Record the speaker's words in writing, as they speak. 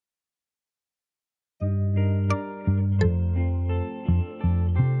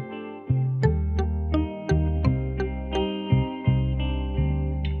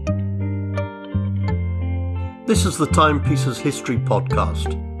This is the Timepieces History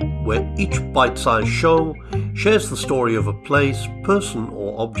Podcast, where each bite-sized show shares the story of a place, person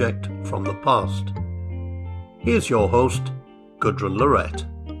or object from the past. Here's your host, Gudrun Lorette.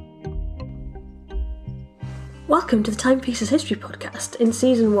 Welcome to the Timepieces History Podcast. In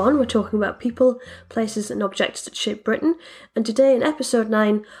Season 1, we're talking about people, places and objects that shape Britain, and today in Episode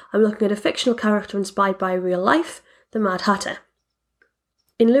 9, I'm looking at a fictional character inspired by real life, the Mad Hatter.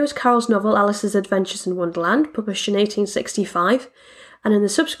 In Lewis Carroll's novel Alice's Adventures in Wonderland, published in 1865, and in the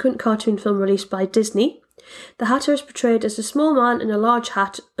subsequent cartoon film released by Disney, the Hatter is portrayed as a small man in a large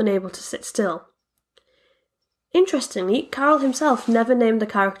hat, unable to sit still. Interestingly, Carroll himself never named the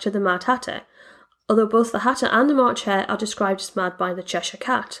character the Mad Hatter, although both the Hatter and the March Hare are described as mad by the Cheshire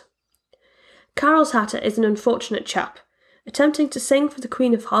Cat. Carroll's Hatter is an unfortunate chap. Attempting to sing for the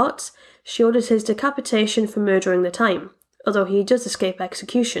Queen of Hearts, she orders his decapitation for murdering the time, although he does escape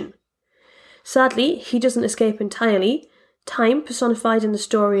execution. Sadly, he doesn't escape entirely. Time, personified in the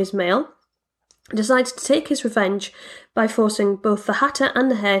story as male, decides to take his revenge by forcing both the Hatter and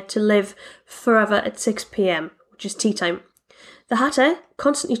the Hare to live forever at 6 p.m, which is tea time. The Hatter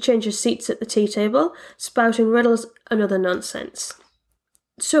constantly changes seats at the tea table, spouting riddles and other nonsense.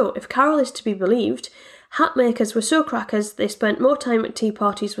 So, if Carroll is to be believed, hat makers were so crackers they spent more time at tea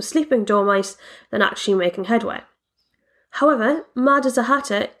parties with sleeping dormice than actually making headwear. However, mad as a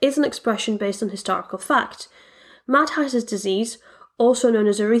hatter is an expression based on historical fact. Mad Hatter's disease, also known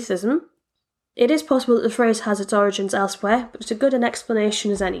as erethism, it is possible that the phrase has its origins elsewhere, but it's as good an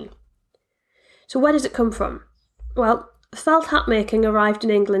explanation as any. So where does it come from? Well, felt hat making arrived in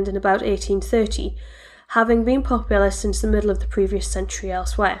England in about 1830, having been popular since the middle of the previous century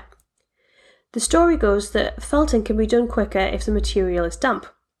elsewhere. The story goes that felting can be done quicker if the material is damp.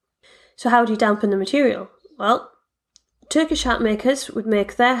 So how do you dampen the material? Well, Turkish hat makers would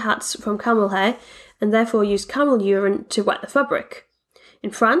make their hats from camel hair and therefore used camel urine to wet the fabric.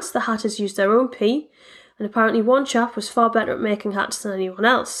 In France, the hatters used their own pee, and apparently one chap was far better at making hats than anyone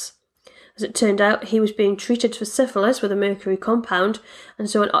else. As it turned out, he was being treated for syphilis with a mercury compound, and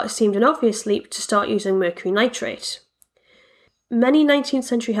so it seemed an obvious leap to start using mercury nitrate. Many 19th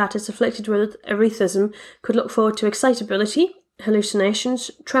century hatters afflicted with erethism could look forward to excitability,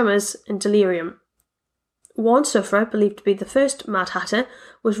 hallucinations, tremors, and delirium. One sufferer, believed to be the first Mad Hatter,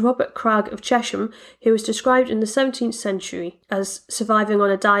 was Robert Cragg of Chesham, who was described in the 17th century as surviving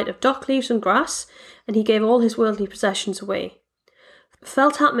on a diet of dock leaves and grass, and he gave all his worldly possessions away.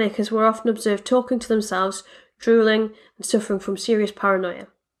 Felt hat makers were often observed talking to themselves, drooling, and suffering from serious paranoia.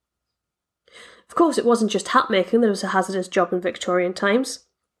 Of course, it wasn't just hat making that was a hazardous job in Victorian times.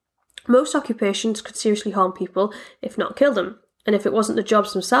 Most occupations could seriously harm people, if not kill them. And if it wasn't the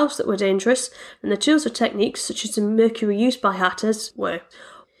jobs themselves that were dangerous, then the tools or techniques, such as the mercury used by hatters, were.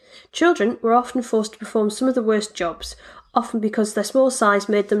 Children were often forced to perform some of the worst jobs, often because their small size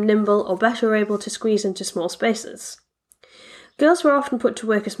made them nimble or better able to squeeze into small spaces. Girls were often put to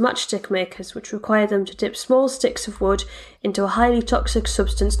work as matchstick makers, which required them to dip small sticks of wood into a highly toxic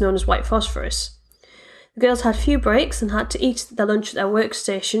substance known as white phosphorus. The girls had few breaks and had to eat their lunch at their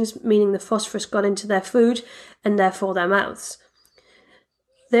workstations, meaning the phosphorus got into their food and therefore their mouths.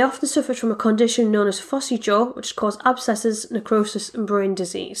 They often suffered from a condition known as phossy jaw, which caused abscesses, necrosis and brain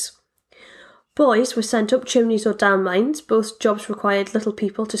disease. Boys were sent up chimneys or down mines. Both jobs required little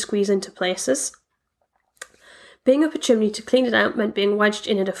people to squeeze into places. Being up a chimney to clean it out meant being wedged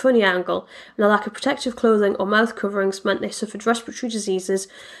in at a funny angle, and a lack of protective clothing or mouth coverings meant they suffered respiratory diseases,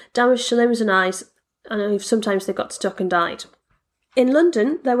 damage to limbs and eyes, and sometimes they got stuck and died. In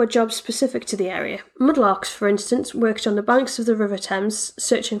London, there were jobs specific to the area. Mudlarks, for instance, worked on the banks of the River Thames,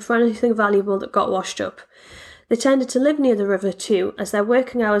 searching for anything valuable that got washed up. They tended to live near the river too, as their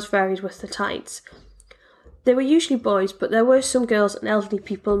working hours varied with the tides. They were usually boys, but there were some girls and elderly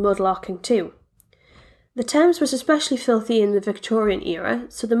people mudlarking too. The Thames was especially filthy in the Victorian era,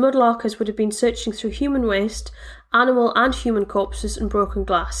 so the mudlarkers would have been searching through human waste, animal and human corpses and broken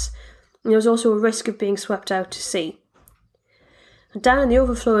glass, and there was also a risk of being swept out to sea. Down in the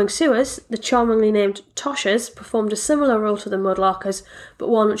overflowing sewers, the charmingly named Toshers performed a similar role to the mudlarkers, but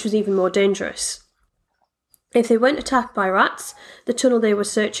one which was even more dangerous. If they weren't attacked by rats, the tunnel they were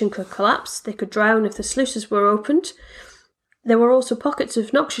searching could collapse, they could drown if the sluices were opened. There were also pockets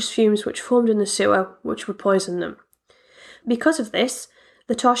of noxious fumes which formed in the sewer, which would poison them. Because of this,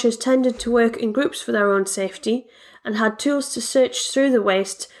 the Toshers tended to work in groups for their own safety, and had tools to search through the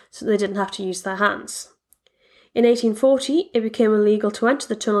waste so they didn't have to use their hands. In 1840, it became illegal to enter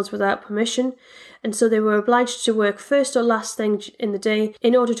the tunnels without permission, and so they were obliged to work first or last thing in the day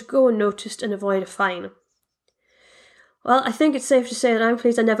in order to go unnoticed and avoid a fine. Well, I think it's safe to say that I'm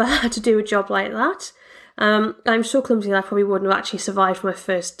pleased I never had to do a job like that. I'm so clumsy that I probably wouldn't have actually survived my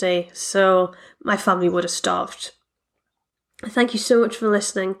first day, so my family would have starved. Thank you so much for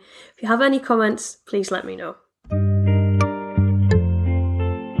listening. If you have any comments, please let me know.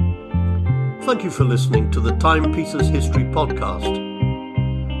 Thank you for listening to the Timepieces History Podcast.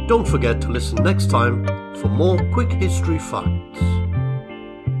 Don't forget to listen next time for more quick history facts.